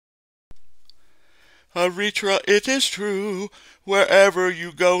Aritra, it is true. Wherever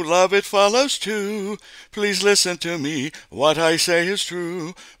you go, love it follows too. Please listen to me, what I say is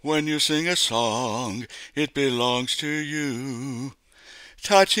true. When you sing a song, it belongs to you.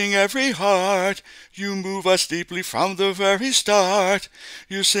 Touching every heart, you move us deeply from the very start.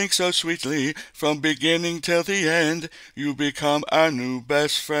 You sing so sweetly, from beginning till the end. You become our new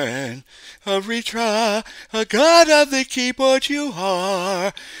best friend. Aritra, a god of the keyboard you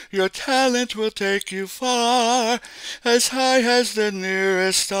are. Your talent will take you far, as high as the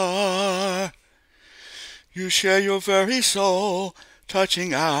nearest star. You share your very soul,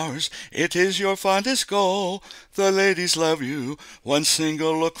 touching ours, it is your fondest goal. The ladies love you, one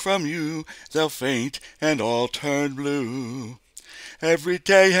single look from you, they'll faint and all turn blue. Every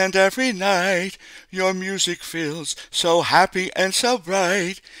day and every night, your music feels so happy and so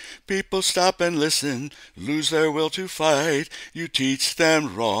bright. People stop and listen, lose their will to fight. You teach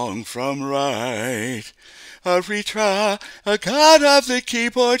them wrong from right. Aritra, a god of the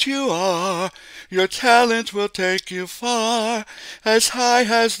keyboard you are. Your talent will take you far, as high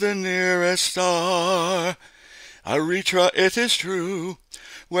as the nearest star. Aritra, it is true.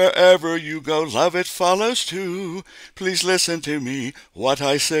 Wherever you go, love it follows too. Please listen to me, what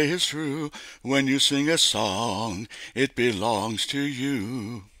I say is true. When you sing a song, it belongs to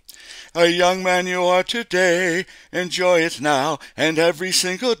you. A young man you are today, enjoy it now and every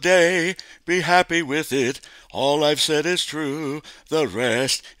single day. Be happy with it, all I've said is true. The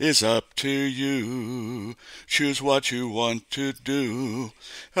rest is up to you. Choose what you want to do.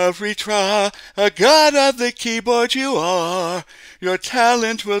 Aritra, a god of the keyboard you are. Your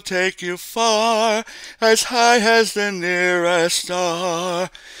talent will take you far, as high as the nearest star.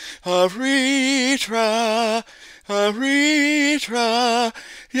 Aritra, Aritra,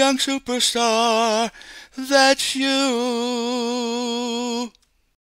 young superstar, that's you.